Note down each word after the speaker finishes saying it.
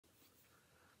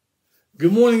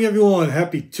Good morning, everyone.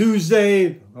 Happy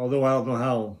Tuesday. Although I don't know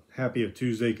how happy a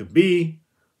Tuesday could be,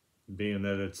 being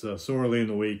that it's so early in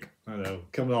the week. I know,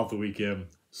 coming off the weekend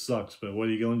sucks, but what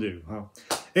are you going to do, huh?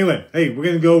 Anyway, hey, we're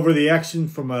going to go over the action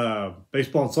from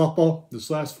baseball and softball this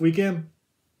last weekend.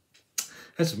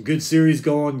 Had some good series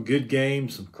going, good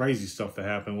games, some crazy stuff that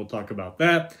happened. We'll talk about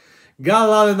that. Got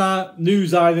a lot of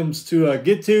news items to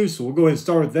get to, so we'll go ahead and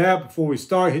start with that. Before we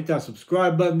start, hit that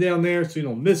subscribe button down there so you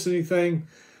don't miss anything.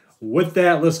 With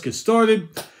that, let's get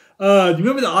started. Do you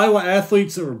remember the Iowa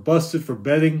athletes that were busted for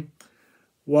betting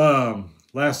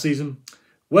last season?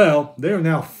 Well, they are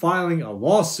now filing a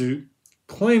lawsuit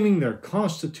claiming their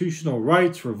constitutional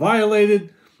rights were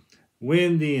violated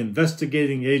when the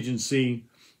investigating agency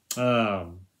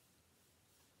broke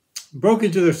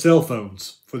into their cell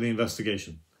phones for the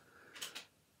investigation.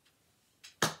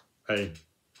 Hey,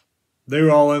 they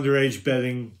were all underage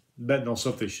betting on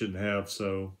stuff they shouldn't have,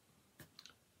 so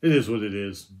it is what it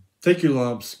is. Take your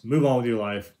lumps, move on with your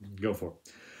life, go for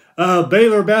it.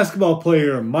 Baylor basketball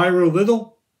player Myro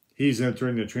Little, he's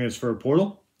entering the transfer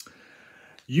portal.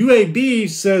 UAB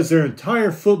says their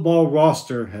entire football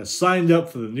roster has signed up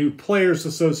for the new Players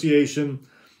Association.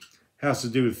 Has to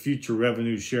do with future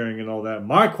revenue sharing and all that.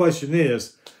 My question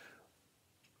is,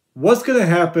 what's going to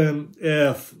happen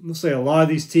if, let's say, a lot of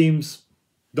these teams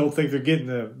don't think they're getting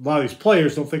a lot of these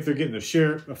players don't think they're getting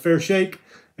a fair shake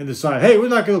and decide, hey, we're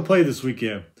not going to play this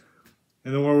weekend,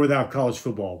 and then we're without college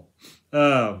football.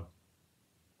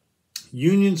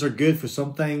 Unions are good for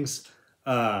some things.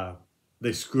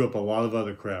 They screw up a lot of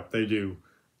other crap. They do. I'm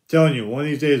telling you, one of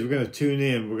these days we're going to tune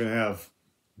in. We're going to have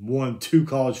 2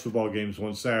 college football games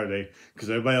one Saturday because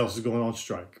everybody else is going on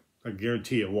strike. I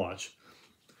guarantee it. Watch.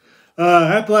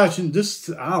 Appalachian,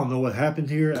 I don't know what happened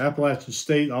here. Appalachian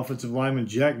State offensive lineman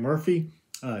Jack Murphy,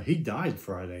 he died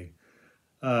Friday.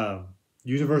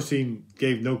 University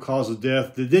gave no cause of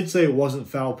death. They did say it wasn't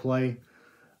foul play,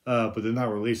 but they're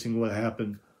not releasing what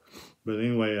happened. But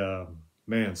anyway,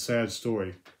 man, sad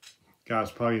story. Guy's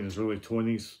probably in his early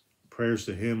 20s. Prayers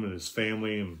to him and his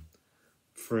family and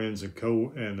friends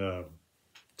and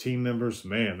team members.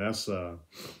 Man, that's I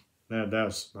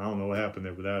don't know what happened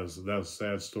there, but that was a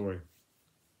sad story.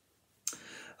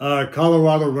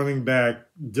 Colorado running back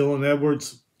Dylan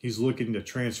Edwards, he's looking to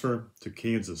transfer to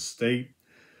Kansas State.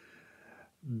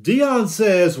 Deion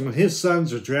says when his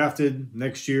sons are drafted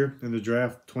next year in the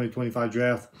draft, 2025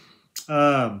 draft,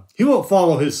 he won't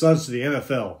follow his sons to the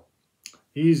NFL.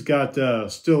 He's got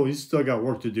still got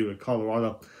work to do at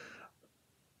Colorado.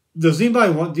 Does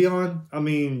anybody want Deion? I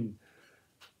mean,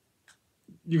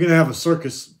 you're gonna have a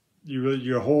circus.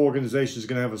 Your whole organization is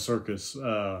gonna have a circus.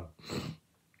 I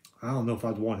don't know if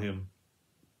I'd want him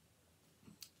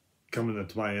coming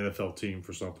into my NFL team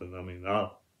for something. I mean,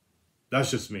 that's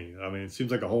just me. I mean, it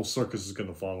seems like a whole circus is going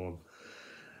to follow him.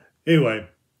 Anyway,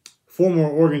 former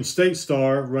Oregon State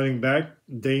star running back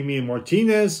Damian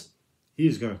Martinez,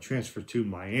 he's going to transfer to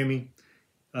Miami.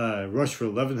 Rushed for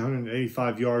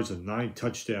 1,185 yards and 9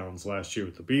 touchdowns last year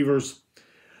with the Beavers.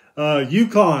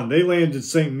 UConn, they landed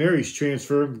St. Mary's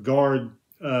transfer guard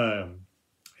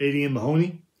Adian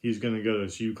Mahoney. He's going to go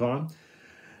to UConn.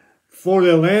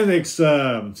 Florida Atlantic's,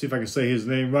 see if I can say his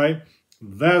name right,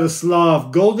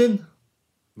 Vladislav Golden.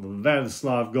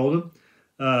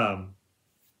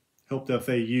 Helped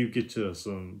FAU get to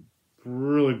some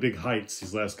really big heights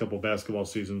these last couple of basketball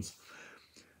seasons.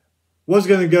 Was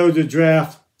going to go to the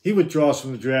draft. He withdraws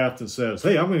from the draft and says,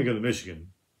 hey, I'm going to go to Michigan.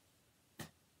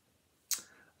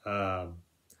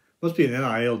 Must be an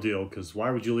NIL deal, because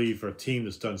why would you leave for a team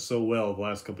that's done so well the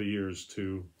last couple of years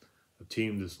to a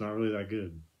team that's not really that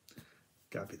good?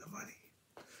 Got to be the money.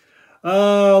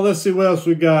 Let's see what else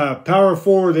we got. Power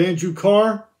forward Andrew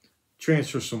Carr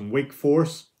transfers from Wake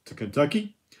Forest to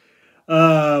Kentucky.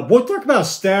 We'll talk about a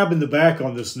stab in the back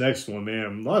on this next one,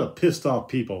 man. A lot of pissed off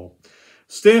people.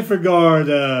 Stanford guard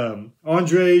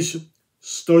Andrzej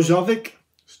Stojovic.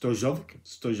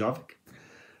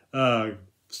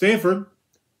 Stanford,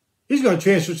 he's going to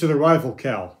transfer to the rival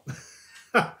Cal.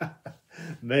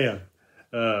 Man,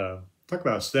 talk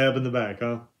about a stab in the back,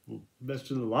 huh? That's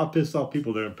just a lot of pissed off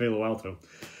people there in Palo Alto.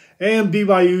 And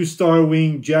BYU star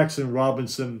wing Jackson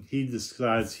Robinson, he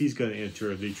decides he's going to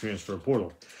enter the transfer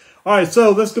portal. All right, so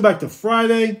let's go back to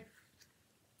Friday.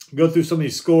 Go through some of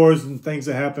these scores and things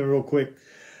that happened real quick.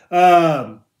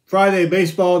 Friday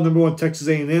baseball, number 1 Texas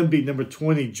A&M beat number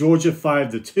 20 Georgia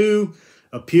 5-2.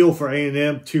 Appeal for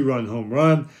A&M, 2-run home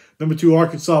run. Number 2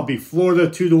 Arkansas beat Florida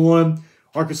 2-1.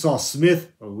 Arkansas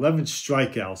Smith, 11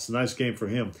 strikeouts. Nice game for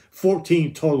him.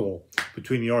 14 total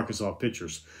between the Arkansas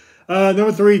pitchers.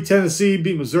 Number 3 Tennessee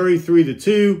beat Missouri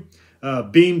 3-2.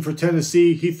 Beam for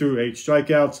Tennessee, he threw 8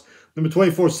 strikeouts. Number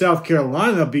 24, South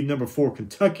Carolina beat number 4,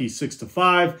 Kentucky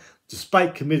 6-5,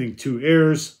 despite committing 2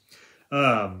 errors.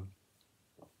 South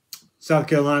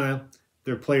Carolina,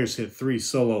 their players hit 3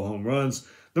 solo home runs.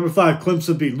 Number 5,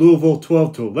 Clemson beat Louisville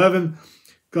 12-11.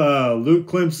 Luke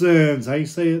Clemson's, how you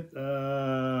say it?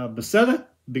 Bicetta.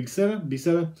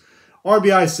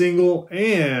 RBI single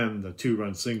and a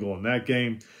 2-run single in that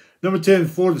game. Number 10,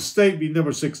 Florida State beat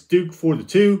number 6, Duke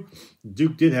 4-2.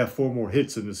 Duke did have 4 more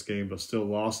hits in this game, but still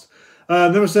lost.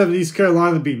 Number 7, East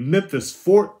Carolina beat Memphis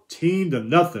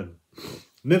 14-0.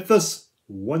 Memphis,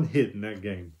 1 hit in that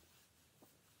game.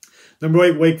 Number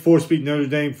 8, Wake Forest beat Notre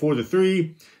Dame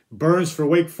 4-3. Burns for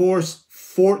Wake Forest,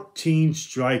 14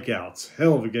 strikeouts.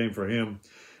 Hell of a game for him.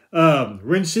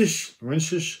 Rincish,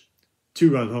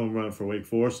 2-run home run for Wake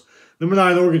Forest. Number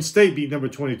 9, Oregon State beat number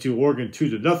 22, Oregon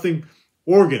 2-0.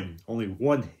 Oregon, only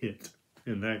 1 hit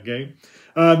in that game.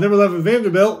 Number 11,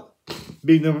 Vanderbilt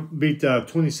beat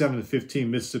 27-15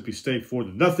 Mississippi State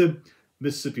 4-0.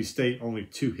 Mississippi State, only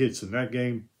 2 hits in that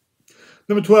game.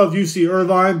 Number 12, UC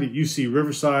Irvine beat UC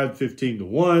Riverside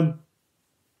 15-1.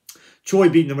 Troy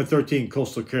beat number 13,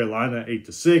 Coastal Carolina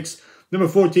 8-6. Number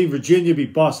 14, Virginia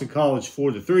beat Boston College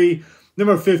 4-3.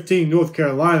 Number 15, North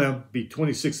Carolina beat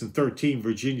 26-13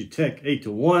 Virginia Tech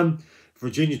 8-1.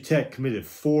 Virginia Tech committed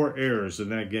 4 errors in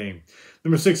that game.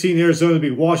 Number 16, Arizona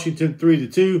beat Washington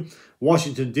 3-2.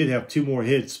 Washington did have 2 more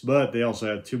hits, but they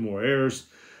also had 2 more errors.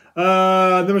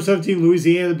 Number 17,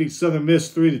 Louisiana beat Southern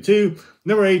Miss 3-2.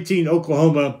 Number 18,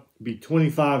 Oklahoma beat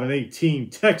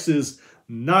 25-18 Texas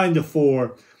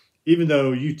 9-4. Even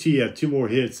though UT had 2 more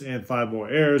hits and 5 more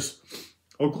errors,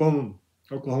 Oklahoma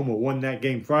won that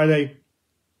game Friday.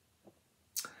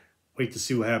 Wait to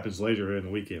see what happens later in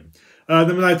the weekend.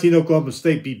 Number 19, Oklahoma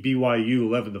State beat BYU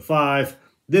 11-5,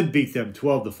 then beat them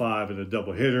 12-5 in a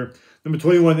doubleheader. Number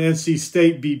 21, NC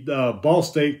State beat Ball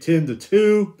State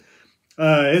 10-2.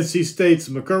 NC State's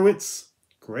McCurwitz,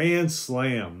 grand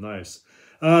slam, nice.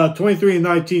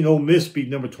 23-19, Ole Miss beat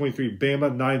number 23,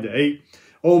 Bama 9-8.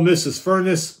 Ole Miss's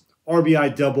Furness,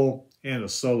 RBI double, and a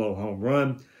solo home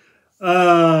run.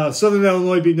 Southern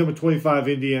Illinois beat number 25,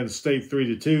 Indiana State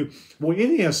 3-2. Well,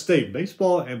 Indiana State,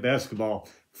 baseball and basketball,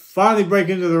 finally break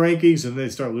into the rankings, and they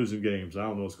start losing games. I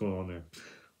don't know what's going on there.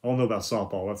 I don't know about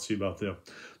softball. Let's see about them.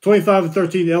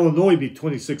 25-13, Illinois beat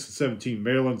 26-17,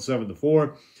 Maryland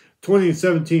 7-4.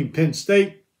 20-17, Penn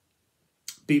State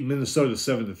beat Minnesota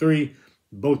 7-3.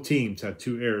 Both teams had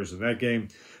 2 errors in that game.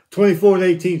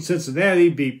 24-18, Cincinnati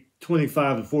beat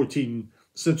 25-14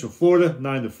 Central Florida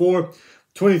 9-4.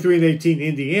 23-18,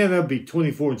 Indiana beat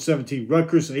 24-17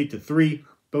 Rutgers 8-3.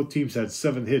 Both teams had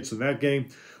 7 hits in that game.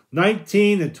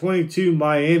 19-22,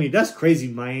 Miami. That's crazy,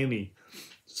 Miami.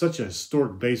 Such a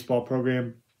historic baseball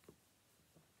program.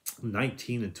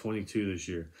 19-22 this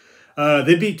year.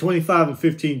 They beat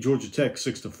 25-15 Georgia Tech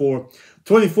 6-4.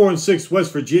 24-6,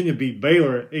 West Virginia beat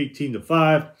Baylor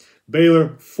 18-5.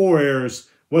 Baylor, 4 errors.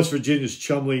 West Virginia's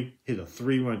Chumley hit a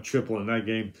 3-run triple in that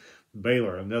game.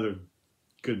 Baylor, another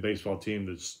good baseball team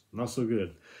that's not so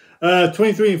good.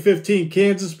 23-15,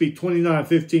 Kansas beat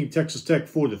 29-15 Texas Tech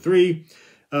 4-3.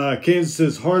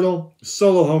 Kansas's Hartle,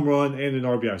 solo home run and an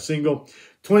RBI single.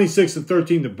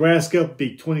 26-13, Nebraska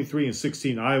beat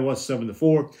 23-16 Iowa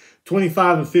 7-4.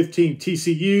 25-15,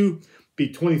 TCU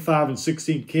beat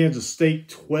 25-16 Kansas State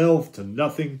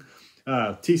 12-0.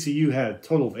 TCU had a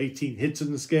total of 18 hits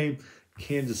in this game.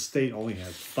 Kansas State only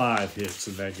had 5 hits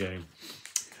in that game.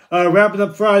 Wrapping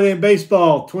up Friday in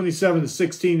baseball,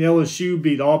 27-16, LSU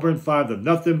beat Auburn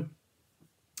 5-0.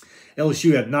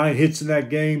 LSU had 9 hits in that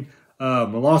game.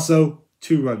 Milazzo,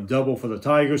 2-run double for the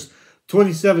Tigers.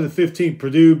 27-15,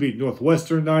 Purdue beat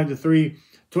Northwestern 9-3.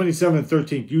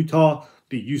 27-13, Utah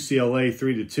beat UCLA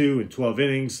 3-2 in 12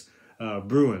 innings.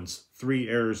 Bruins, 3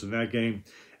 errors in that game.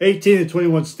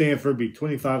 18-21, Stanford beat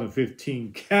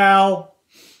 25-15 Cal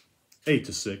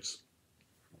 8-6.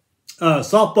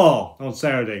 Softball on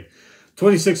Saturday.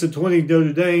 26-20,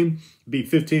 Notre Dame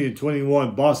beat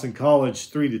 15-21 Boston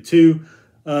College 3-2.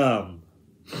 I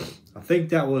think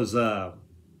that was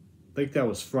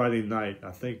Friday night.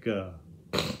 I think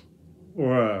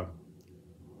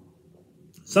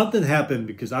something happened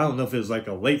because I don't know if it was like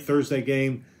a late Thursday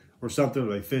game or something.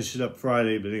 They finished it up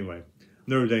Friday, but anyway,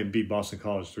 Notre Dame beat Boston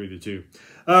College 3-2.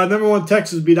 Number 1,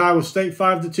 Texas beat Iowa State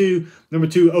 5-2. Number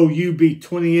 2, OU beat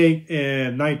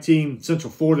 28-19 Central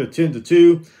Florida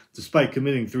 10-2, despite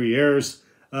committing 3 errors.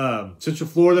 Central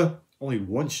Florida only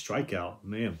 1 strikeout,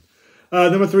 man.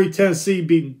 Number 3, Tennessee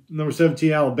beat number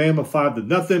 17 Alabama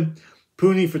 5-0.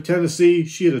 Pooney for Tennessee,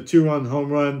 she had a 2-run home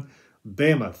run.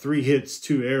 Bama, 3 hits,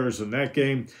 2 errors in that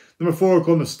game. Number 4,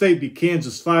 Oklahoma State beat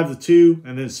Kansas 5-2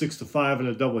 and then 6-5 in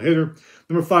a doubleheader.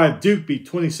 Number 5, Duke beat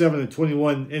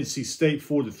 27-21 NC State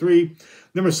 4-3.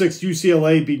 Number 6,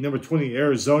 UCLA beat number 20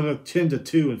 Arizona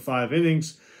 10-2 in 5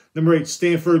 innings. Number 8,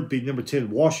 Stanford beat number 10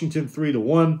 Washington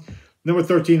 3-1. Number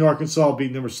 13, Arkansas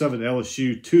beat number 7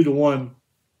 LSU 2-1.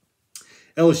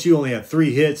 LSU only had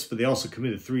 3 hits, but they also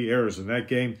committed 3 errors in that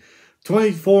game.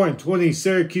 24-20,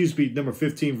 Syracuse beat number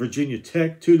 15 Virginia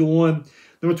Tech 2-1.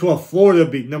 Number 12, Florida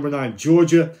beat number 9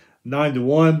 Georgia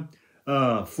 9-1.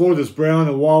 Florida's Brown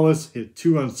and Wallace hit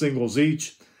 2-run singles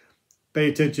each. Pay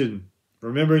attention.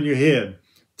 Remember in your head,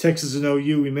 Texas and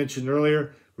OU we mentioned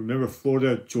earlier. Remember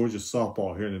Florida, Georgia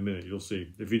softball here in a minute. You'll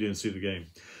see if you didn't see the game.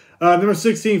 Number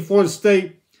 16, Florida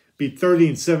State beat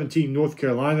 30-17 North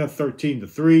Carolina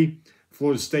 13-3.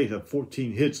 Florida State had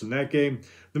 14 hits in that game.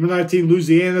 Number 19,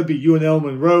 Louisiana beat UNL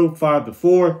Monroe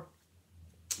 5-4.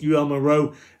 UL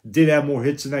Monroe did have more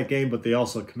hits in that game, but they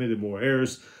also committed more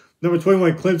errors. Number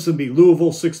 21, Clemson beat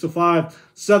Louisville 6-5.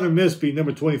 Southern Miss beat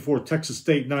number 24, Texas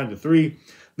State 9-3.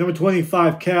 Number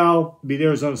 25, Cal beat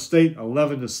Arizona State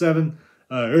 11-7.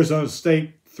 Arizona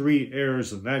State, 3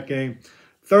 errors in that game.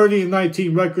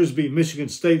 30-19, Rutgers beat Michigan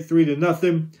State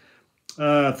 3-0.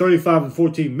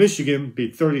 35-14, Michigan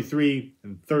beat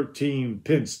 33-13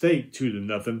 Penn State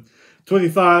 2-0.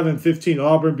 25-15,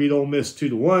 Auburn beat Ole Miss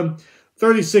 2-1.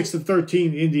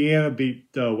 36-13, Indiana beat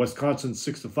Wisconsin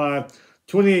 6-5.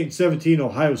 28-17,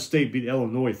 Ohio State beat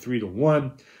Illinois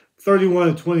 3-1.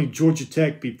 31-20, Georgia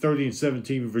Tech beat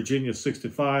 30-17 Virginia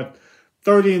 6-5.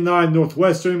 30-9,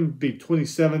 Northwestern beat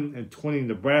 27-20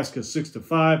 Nebraska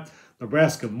 6-5.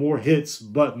 Nebraska more hits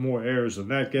but more errors in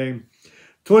that game.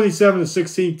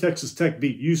 27-16, Texas Tech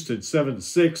beat Houston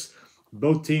 7-6.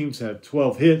 Both teams had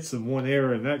 12 hits and 1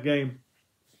 error in that game.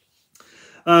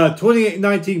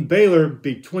 28-19, Baylor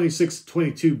beat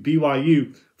 26-22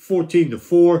 BYU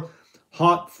 14-4.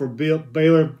 Hot for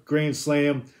Baylor, grand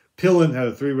slam. Pillen had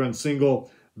a 3-run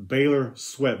single. Baylor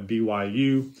swept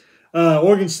BYU.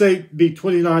 Oregon State beat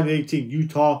 29-18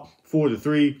 Utah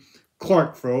 4-3.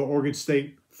 Clark for Oregon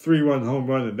State, 3-run home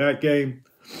run in that game.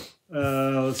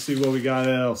 Let's see what we got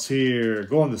else here.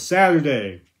 Going to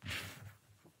Saturday.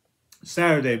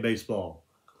 Saturday baseball.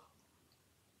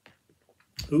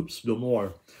 Oops, no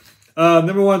more.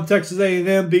 Number 1, Texas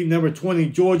A&M beat number 20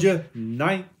 Georgia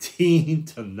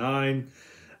 19-9.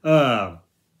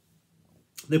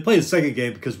 They played the second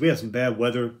game because we had some bad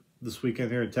weather this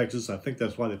weekend here in Texas. I think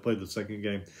that's why they played the second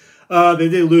game. They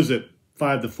did lose it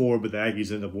 5-4, but the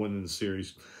Aggies ended up winning the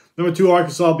series. Number 2,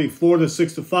 Arkansas beat Florida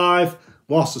 6-5.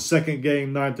 Lost the second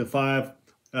game 9-5.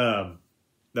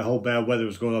 The whole bad weather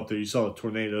was going up there. You saw the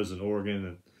tornadoes in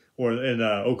Oregon and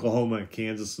Oklahoma and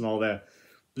Kansas and all that.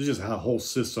 There's just a whole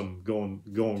system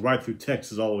going right through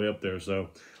Texas all the way up there.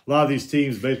 So a lot of these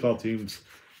teams, baseball teams,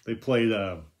 they played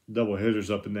double hitters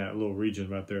up in that little region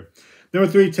right there. Number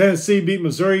 3, Tennessee beat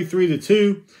Missouri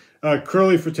 3-2.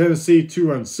 Curley for Tennessee,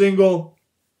 2-run single.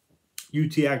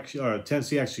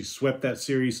 Tennessee actually swept that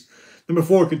series. Number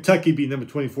 4, Kentucky beat number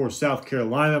 24 South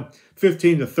Carolina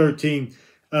 15-13.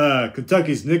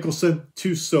 Kentucky's Nicholson,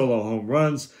 2 solo home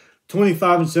runs.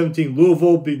 25-17,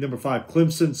 Louisville beat number 5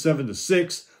 Clemson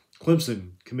 7-6.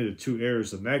 Clemson committed 2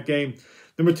 errors in that game.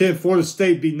 Number 10, Florida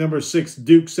State beat number 6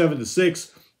 Duke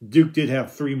 7-6. Duke did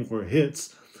have 3 more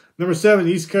hits. Number 7,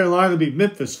 East Carolina beat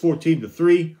Memphis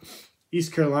 14-3.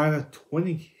 East Carolina,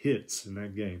 20 hits in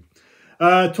that game.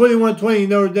 21-20,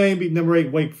 Notre Dame beat number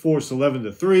 8 Wake Forest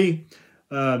 11-3.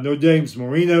 Notre Dame's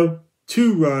Marino,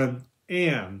 2-run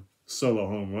and solo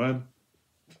home run.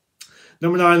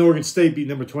 Number 9, Oregon State beat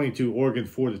number 22 Oregon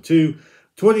 4-2.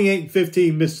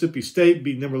 28-15, Mississippi State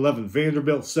beat number 11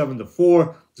 Vanderbilt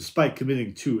 7-4, despite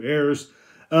committing 2 errors.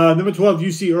 Number 12,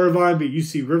 UC Irvine beat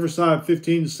UC Riverside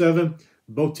 15-7.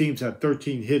 Both teams had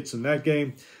 13 hits in that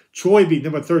game. Troy beat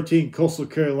number 13 Coastal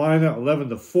Carolina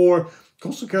 11-4.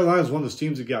 Coastal Carolina is one of those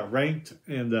teams that got ranked,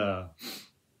 and man,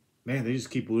 they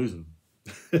just keep losing.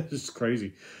 It's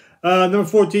crazy. Number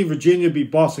 14, Virginia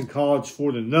beat Boston College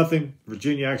 4-0.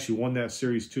 Virginia actually won that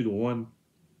series 2-1.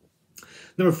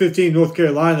 Number 15, North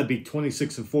Carolina beat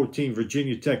 26-14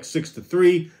 Virginia Tech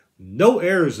 6-3. No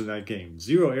errors in that game.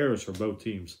 0 errors for both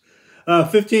teams.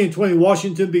 15-20,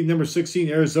 Washington beat number 16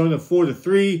 Arizona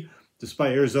 4-3,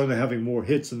 despite Arizona having more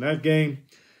hits in that game.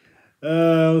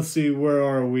 Let's see, where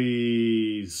are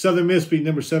we? Southern Miss beat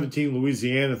number 17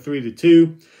 Louisiana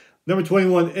 3-2. Number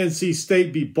 21, NC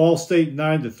State beat Ball State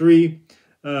 9-3.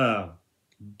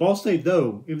 Ball State,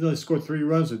 though, even though they scored 3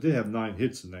 runs, they did have 9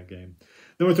 hits in that game.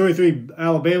 Number 33,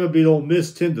 Alabama beat Ole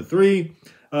Miss 10-3.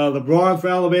 LeBron for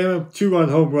Alabama, 2-run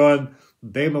home run.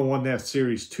 Bama won that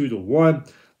series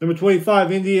 2-1. Number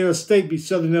 25, Indiana State beat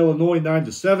Southern Illinois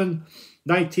 9-7.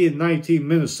 19-19,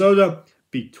 Minnesota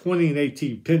beat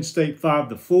 20-18 Penn State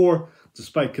 5-4,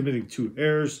 despite committing 2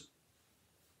 errors.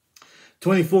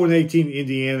 24-18,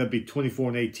 Indiana beat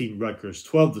 24-18 Rutgers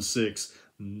 12-6.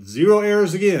 0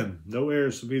 errors again. No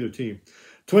errors from either team.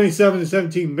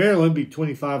 27-17, Maryland beat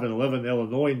 25-11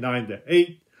 Illinois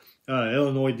 9-8.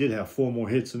 Illinois did have 4 more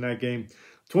hits in that game.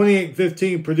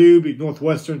 28-15, Purdue beat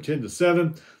Northwestern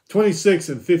 10-7.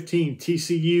 26-15,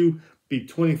 TCU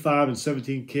beat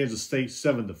 25-17 Kansas State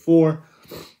 7-4.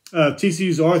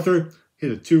 TCU's Arthur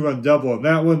hit a 2-run double on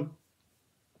that one.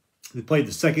 They played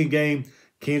the second game.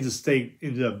 Kansas State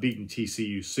ended up beating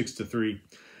TCU 6-3.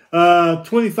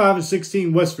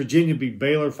 25-16, West Virginia beat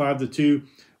Baylor 5-2.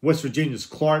 West Virginia's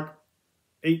Clark,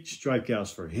 8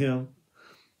 strikeouts for him.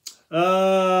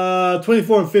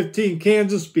 24-15,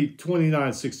 Kansas beat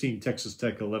 29-16 Texas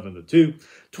Tech 11-2.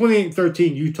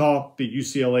 28-13, Utah beat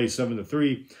UCLA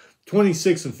 7-3.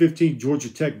 26-15,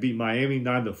 Georgia Tech beat Miami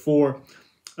 9-4.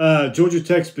 Georgia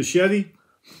Tech's Bichetti,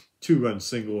 2-run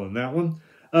single in that one.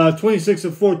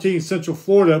 26-14, Central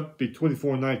Florida beat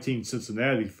 24-19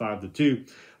 Cincinnati 5-2.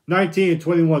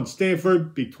 19-21,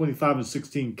 Stanford beat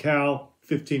 25-16 Cal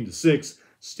 15-6.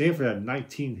 Stanford had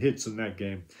 19 hits in that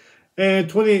game. And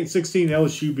 28-16,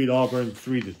 LSU beat Auburn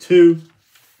 3-2.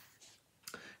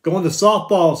 Going to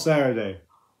softball Saturday.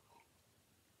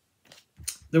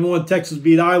 Number 1, Texas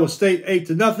beat Iowa State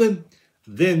 8-0.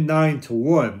 Then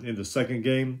 9-1 in the second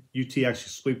game. UT actually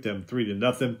swept them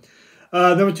 3-0.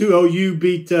 Number 2, OU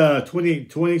beat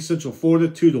 28-20 Central Florida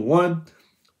 2-1.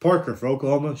 Parker for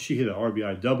Oklahoma, she hit an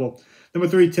RBI double. Number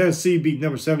 3, Tennessee beat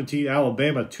number 17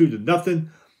 Alabama 2-0.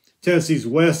 Tennessee's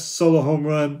West solo home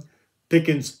run.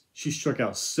 Pickens, she struck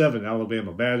out 7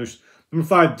 Alabama batters. Number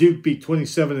 5, Duke beat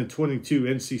 27-22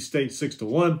 NC State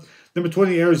 6-1. Number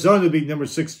 20, Arizona beat number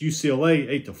 6 UCLA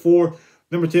 8-4.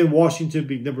 Number 10, Washington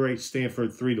beat number 8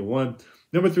 Stanford 3-1.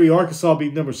 Number 3, Arkansas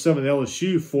beat number 7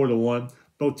 LSU 4-1.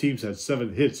 Both teams had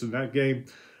 7 hits in that game.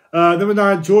 Number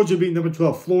 9, Georgia beat number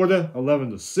 12 Florida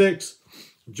 11-6.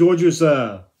 Georgia's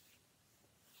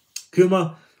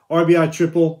Kuma RBI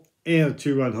triple and a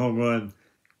 2-run home run.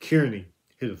 Kearney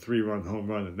hit a 3-run home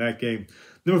run in that game.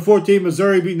 Number 14,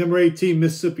 Missouri beat number 18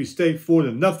 Mississippi State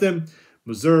 4-0.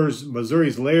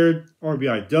 Missouri's Laird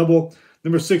RBI double.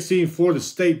 Number 16, Florida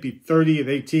State beat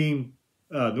 30-18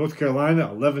 North Carolina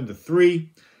 11-3.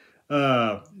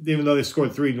 Even though they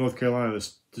scored 3, North Carolina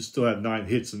still had 9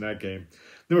 hits in that game.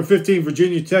 Number 15,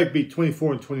 Virginia Tech beat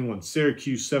 24-21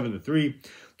 Syracuse 7-3.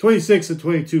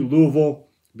 26-22 Louisville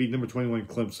beat number 21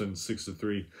 Clemson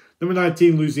 6-3. Number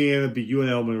 19, Louisiana beat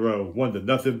UNL Monroe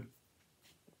 1-0.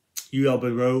 UL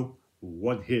Monroe,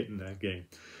 1 hit in that game.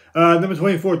 Number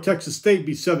 24, Texas State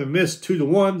beat Southern Miss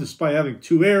 2-1 despite having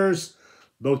 2 errors.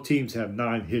 Both teams have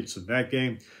 9 hits in that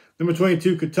game. Number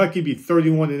 22, Kentucky beat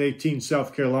 31-18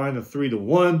 South Carolina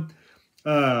 3-1.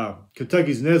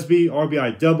 Kentucky's Nesby,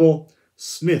 RBI double.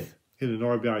 Smith hit an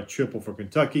RBI triple for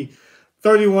Kentucky.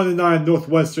 31-9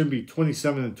 Northwestern beat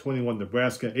 27-21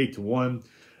 Nebraska 8-1.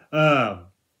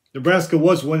 Nebraska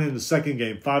was winning the second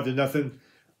game 5-0.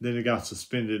 Then it got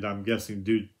suspended, I'm guessing,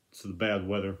 due to the bad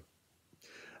weather.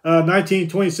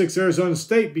 19-26 Arizona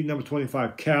State beat number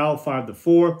 25 Cal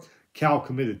 5-4. Cal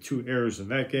committed 2 errors in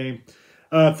that game.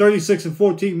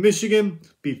 36-14 Michigan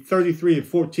beat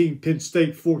 33-14 Penn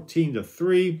State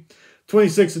 14-3.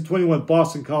 26-21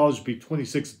 Boston College beat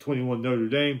 26-21 Notre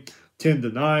Dame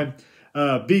 10-9.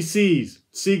 BC's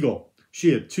Siegel,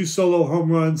 she had 2 solo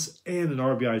home runs and an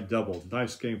RBI double.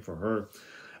 Nice game for her.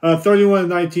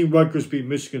 31-19 Rutgers beat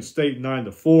Michigan State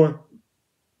 9-4.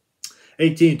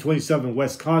 18-27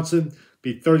 Wisconsin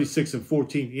beat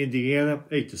 36-14 Indiana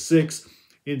 8-6.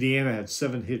 Indiana had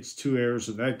 7 hits, 2 errors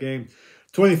in that game.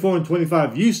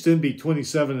 24-25 Houston beat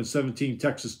 27-17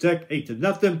 Texas Tech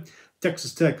 8-0.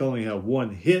 Texas Tech only had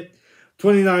 1 hit.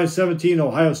 29-17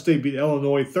 Ohio State beat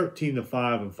Illinois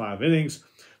 13-5 in 5 innings.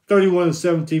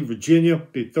 31-17 Virginia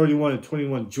beat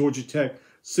 31-21 Georgia Tech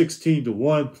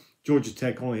 16-1. Georgia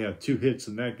Tech only had 2 hits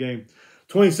in that game.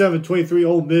 27-23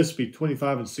 Ole Miss beat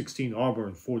 25-16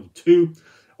 Auburn 4-2.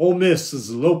 Ole Miss's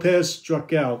Lopez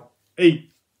struck out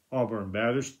 8 Auburn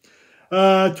batters.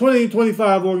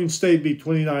 20-25 Oregon State beat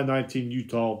 29-19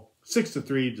 Utah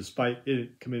 6-3 despite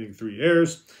it committing 3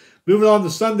 errors. Moving on to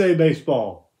Sunday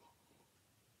baseball.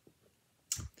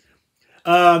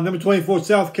 Number 24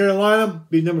 South Carolina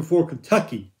beat number 4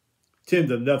 Kentucky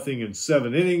 10-0 in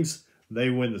 7 innings. They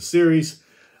win the series.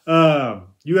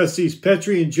 USC's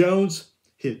Petrie and Jones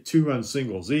hit 2-run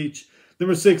singles each.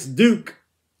 Number 6 Duke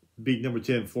beat number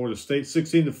 10 Florida State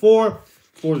 16-4.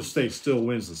 Florida State still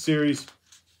wins the series.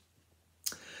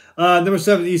 Number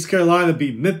 7, East Carolina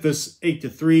beat Memphis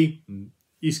 8-3.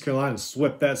 East Carolina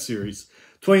swept that series.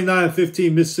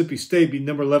 29-15, Mississippi State beat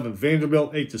number 11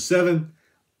 Vanderbilt 8-7.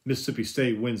 Mississippi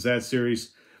State wins that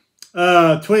series.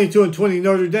 22-20,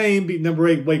 Notre Dame beat number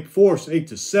 8 Wake Forest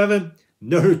 8-7.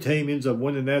 Notre Dame ends up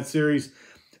winning that series.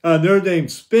 Notre Dame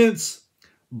Spence,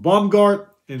 Baumgart,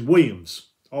 and Williams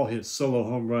all hit solo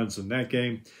home runs in that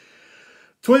game.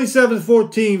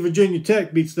 27-14, Virginia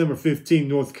Tech beats number 15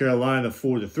 North Carolina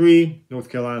 4-3. North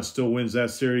Carolina still wins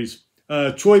that series.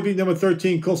 Troy beat number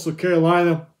 13 Coastal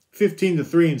Carolina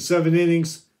 15-3 in 7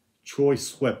 innings. Troy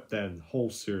swept that whole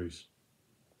series.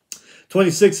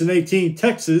 26-18,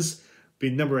 Texas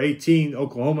beat number 18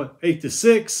 Oklahoma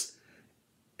 8-6,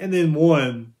 and then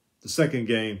won the second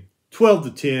game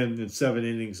 12-10 in 7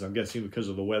 innings. I'm guessing because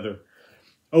of the weather.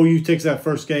 OU takes that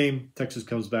first game. Texas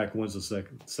comes back, wins the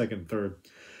second and third.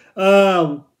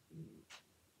 Number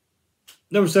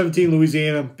 17,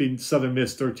 Louisiana beat Southern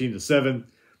Miss 13-7.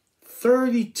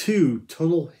 32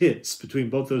 total hits between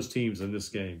both those teams in this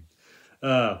game.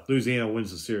 Louisiana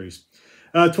wins the series.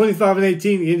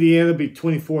 25-18, Indiana beat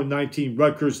 24-19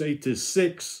 Rutgers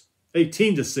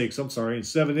 18-6. I'm sorry, in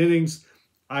 7 innings.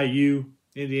 IU,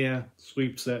 Indiana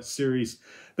sweeps that series.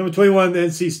 Number 21,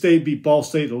 NC State beat Ball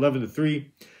State 11-3.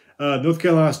 North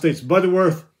Carolina State's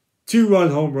Butterworth, 2-run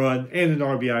home run and an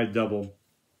RBI double.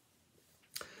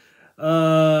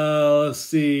 Let's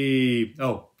see.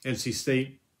 Oh, NC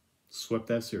State swept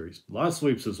that series. A lot of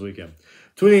sweeps this weekend.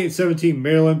 28-17,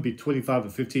 Maryland beat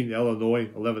 25-15 Illinois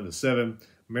 11-7.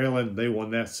 Maryland, they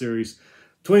won that series.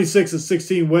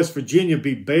 26-16, West Virginia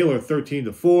beat Baylor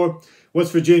 13-4.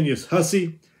 West Virginia's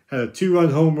Hussey had a 2-run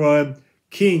home run.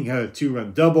 King had a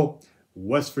 2-run double.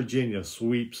 West Virginia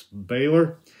sweeps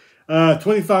Baylor.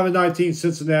 25-19,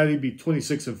 Cincinnati beat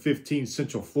 26-15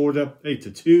 Central Florida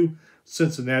 8-2.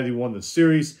 Cincinnati won the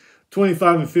series.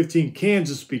 25-15,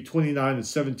 Kansas beat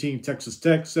 29-17 Texas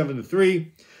Tech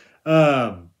 7-3.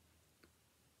 How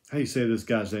do you say this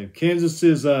guy's name? Kansas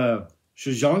is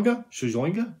Shizonga?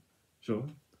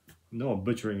 No, I'm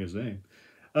butchering his name.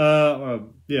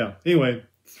 Yeah. Anyway,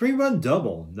 3-run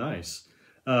double. Nice.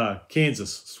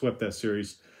 Kansas swept that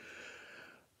series.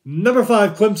 Number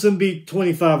 5, Clemson beat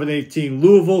 25-18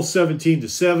 Louisville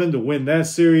 17-7 to win that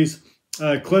series.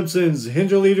 Clemson's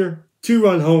Hinderleader,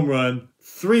 2-run home run,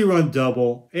 3-run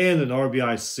double, and an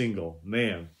RBI single.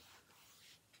 Man,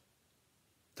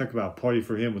 talk about a party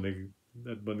for him when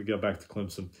they got back to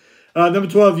Clemson. Number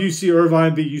 12, UC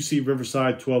Irvine beat UC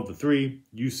Riverside 12-3.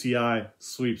 UCI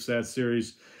sweeps that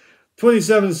series.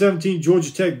 27-17,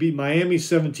 Georgia Tech beat Miami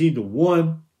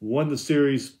 17-1. Won the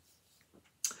series.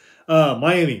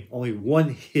 Miami, only 1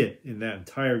 hit in that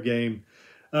entire game.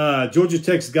 Georgia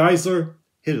Tech's Geisler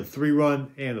hit a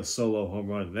 3-run and a solo home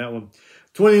run in that one.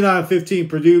 29-15,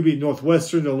 Purdue beat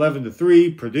Northwestern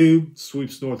 11-3. Purdue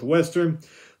sweeps Northwestern.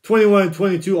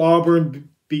 21-22, Auburn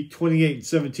beat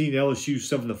 28-17 LSU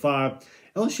 7-5.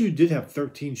 LSU did have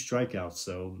 13 strikeouts,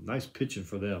 so nice pitching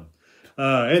for them.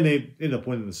 And they ended up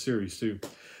winning the series, too.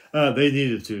 They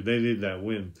needed to. They needed that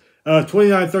win.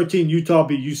 29-13, Utah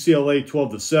beat UCLA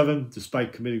 12-7,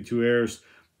 despite committing 2 errors.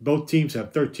 Both teams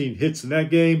have 13 hits in that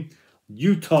game.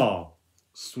 Utah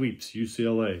sweeps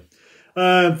UCLA.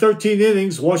 13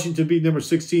 innings, Washington beat number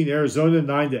 16, Arizona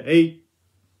 9-8.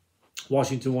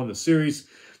 Washington won the series.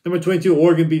 Number 22,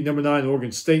 Oregon beat number 9,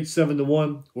 Oregon State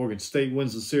 7-1. Oregon State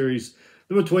wins the series.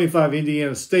 Number 25,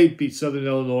 Indiana State beat Southern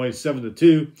Illinois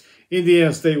 7-2.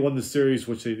 Indiana State won the series,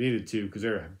 which they needed to because they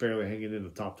were barely hanging in the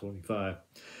top 25.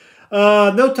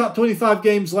 No top 25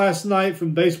 games last night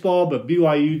from baseball, but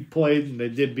BYU played, and they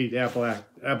did beat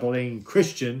Abilene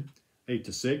Christian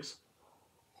 8-6.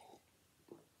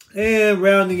 And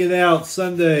rounding it out,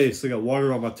 Sunday, so I got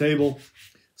water on my table.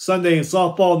 Sunday in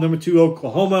softball, number 2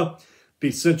 Oklahoma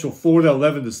beat Central Florida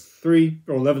 11-3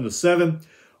 or 11-7.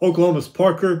 Oklahoma's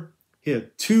Parker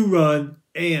hit 2-run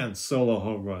and solo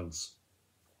home runs.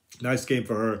 Nice game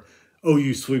for her.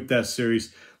 OU sweep that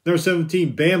series. Number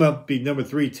 17, Bama beat number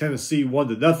 3, Tennessee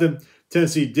 1-0.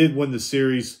 Tennessee did win the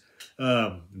series.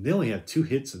 They only had 2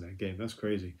 hits in that game. That's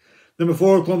crazy. Number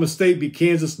 4, Oklahoma State beat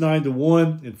Kansas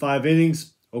 9-1 in 5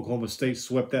 innings. Oklahoma State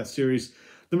swept that series.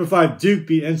 Number 5, Duke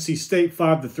beat NC State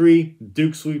 5-3.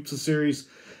 Duke sweeps the series.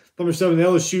 Number 7,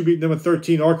 LSU beat number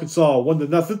 13, Arkansas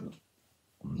 1-0.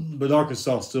 But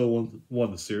Arkansas still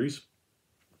won the series.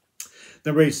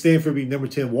 Number 8, Stanford beat number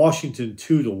 10, Washington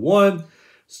 2-1.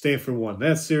 Stanford won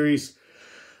that series.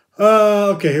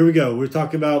 Okay, here we go. We're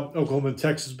talking about Oklahoma and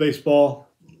Texas baseball.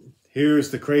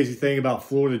 Here's the crazy thing about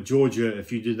Florida, Georgia,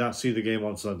 if you did not see the game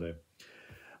on Sunday.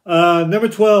 Number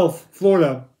 12,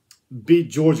 Florida beat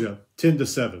Georgia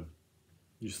 10-7.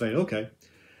 You're saying, okay.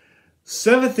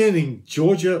 7th inning,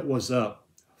 Georgia was up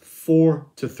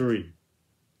 4-3.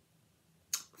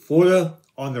 Florida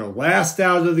on their last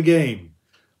out of the game.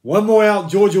 One more out,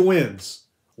 Georgia wins.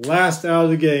 Last out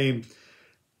of the game,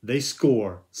 they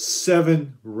score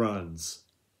 7 runs.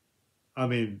 I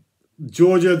mean,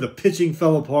 Georgia, the pitching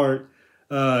fell apart.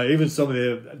 Even some of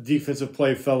the defensive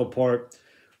play fell apart.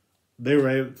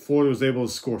 Florida was able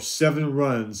to score 7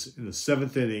 runs in the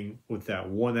 7th inning with that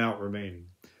 1 out remaining.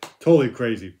 Totally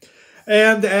crazy.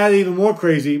 And to add even more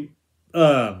crazy,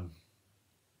 it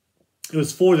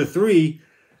was 4-3.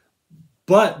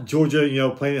 But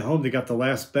Georgia, playing at home, they got the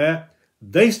last bat.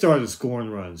 They started scoring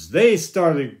runs. They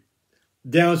started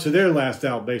down to their last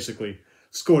out, basically.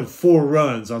 Scored 4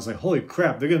 runs. I was like, holy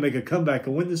crap, they're going to make a comeback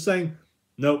and win this thing?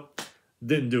 Nope,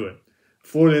 didn't do it.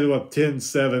 Florida ended up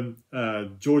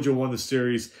 10-7. Georgia won the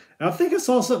series. And I think I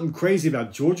saw something crazy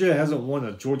about Georgia hasn't won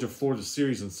a Georgia-Florida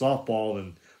series in softball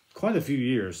in quite a few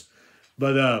years.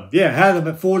 But, yeah, had them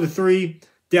at 4-3.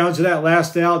 Down to that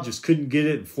last out, just couldn't get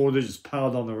it, and Florida just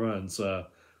piled on the runs.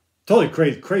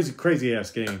 Totally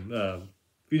crazy-ass game. If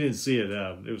you didn't see it,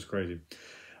 it was crazy.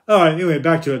 All right, anyway,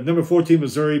 back to it. Number 14,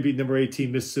 Missouri beat number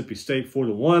 18, Mississippi State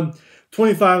 4-1.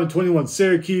 25-21,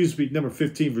 Syracuse beat number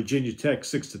 15, Virginia Tech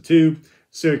 6-2.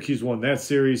 Syracuse won that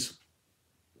series.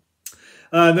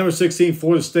 Number 16,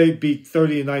 Florida State beat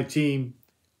 30-19,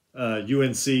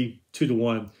 UNC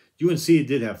 2-1. UNC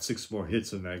did have 6 more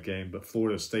hits in that game, but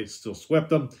Florida State still swept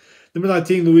them. Number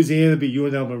 19, Louisiana beat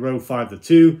UNL Monroe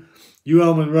 5-2.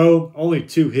 UL Monroe, only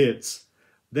 2 hits.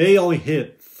 They only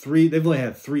hit 3. They've only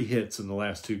had 3 hits in the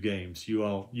last 2 games.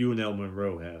 UNL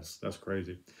Monroe has. That's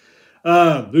crazy.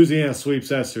 Louisiana sweeps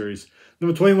that series.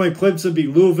 Number 21, Clemson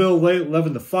beat Louisville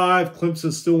 11-5.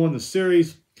 Clemson still won the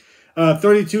series.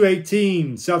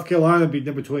 32-18, South Carolina beat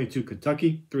number 22,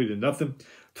 Kentucky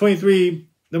 3-0.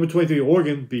 Number 23,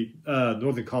 Oregon beat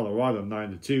Northern Colorado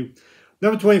 9-2.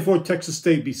 Number 24, Texas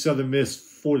State beat Southern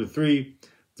Miss 4-3.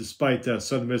 Despite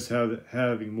Southern Miss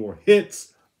having more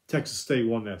hits, Texas State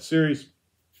won that series.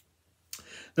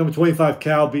 Number 25,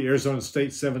 Cal beat Arizona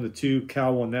State 7-2.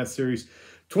 Cal won that series.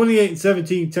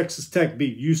 28-17, Texas Tech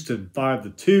beat Houston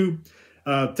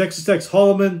 5-2. Texas Tech's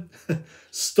Holloman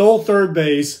stole third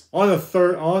base on a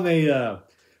throwing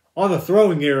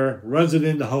error, runs it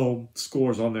into home,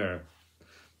 scores on there.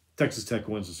 Texas Tech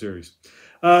wins the series.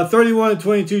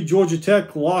 31-22, Georgia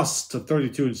Tech lost to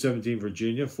 32-17,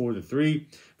 Virginia 4-3.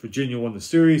 Virginia won the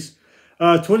series.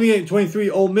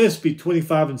 28-23, Ole Miss beat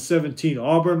 25-17,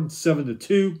 Auburn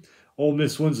 7-2. Ole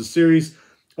Miss wins the series.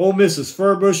 Ole Miss's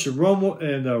Furbush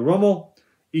and Rummel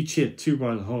each hit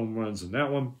 2-run home runs in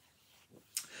that one.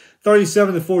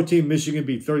 37-14, Michigan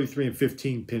beat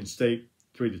 33-15, Penn State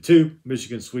 3-2.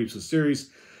 Michigan sweeps the series.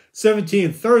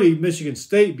 17-30, Michigan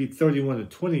State beat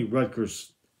 31-20,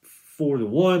 Rutgers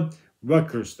 4-1.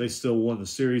 Rutgers, they still won the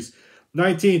series.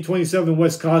 19-27,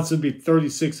 Wisconsin beat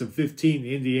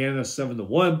 36-15, Indiana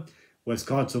 7-1.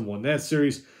 Wisconsin won that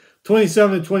series.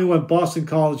 27-21, Boston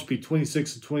College beat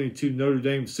 26-22, Notre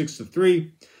Dame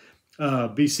 6-3.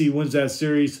 BC wins that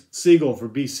series. Siegel for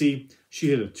BC. She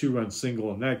hit a 2-run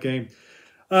single in that game.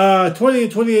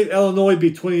 20-28, Illinois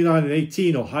beat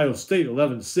 29-18, Ohio State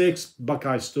 11-6.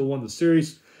 Buckeyes still won the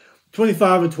series.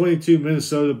 25-22,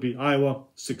 Minnesota beat Iowa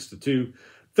 6-2.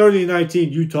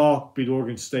 30-19, Utah beat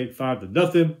Oregon State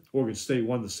 5-0. Oregon State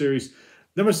won the series.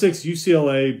 Number 6,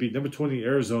 UCLA beat number 20,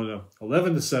 Arizona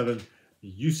 11-7.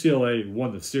 UCLA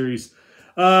won the series.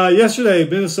 Yesterday,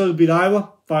 Minnesota beat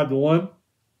Iowa 5-1.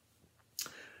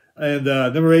 And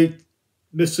number 8,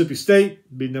 Mississippi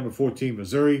State beat number 14,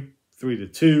 Missouri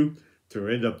 3-2 to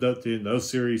end up in those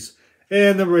series.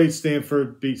 And number 8,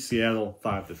 Stanford beat Seattle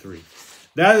 5-3.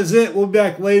 That is it. We'll be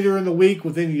back later in the week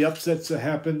with any upsets that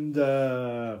happened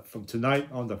from tonight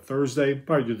on the Thursday.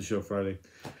 Probably do the show Friday.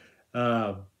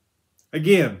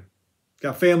 Again,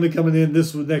 got family coming in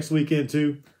this next weekend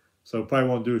too. So probably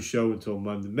won't do a show until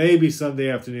Monday. Maybe Sunday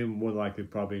afternoon, more likely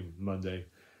probably Monday.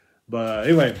 But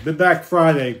anyway, been back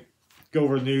Friday. Go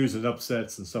over news and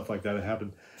upsets and stuff like that that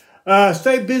happened.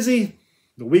 Stay busy.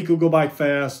 The week will go by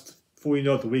fast. Before you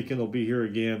know it, the weekend will be here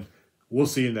again. We'll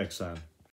see you next time.